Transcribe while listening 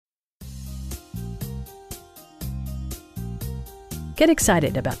Get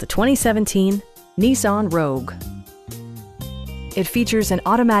excited about the 2017 Nissan Rogue. It features an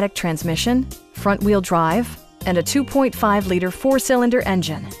automatic transmission, front-wheel drive, and a 2.5-liter four-cylinder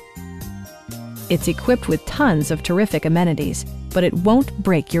engine. It's equipped with tons of terrific amenities, but it won't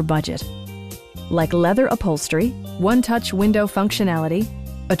break your budget. Like leather upholstery, one-touch window functionality,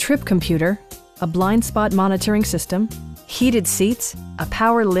 a trip computer, a blind spot monitoring system, heated seats, a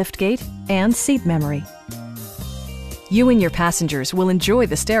power liftgate, and seat memory. You and your passengers will enjoy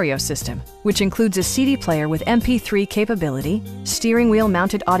the stereo system, which includes a CD player with MP3 capability, steering wheel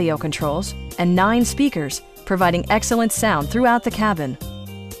mounted audio controls, and 9 speakers, providing excellent sound throughout the cabin.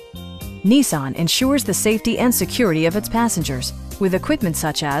 Nissan ensures the safety and security of its passengers with equipment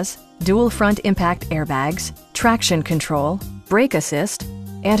such as dual front impact airbags, traction control, brake assist,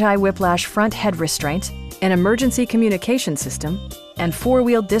 anti-whiplash front head restraints, an emergency communication system, and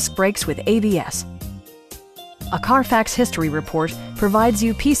 4-wheel disc brakes with ABS. A Carfax history report provides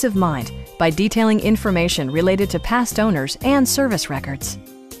you peace of mind by detailing information related to past owners and service records.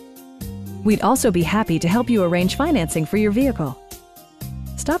 We'd also be happy to help you arrange financing for your vehicle.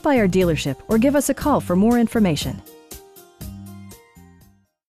 Stop by our dealership or give us a call for more information.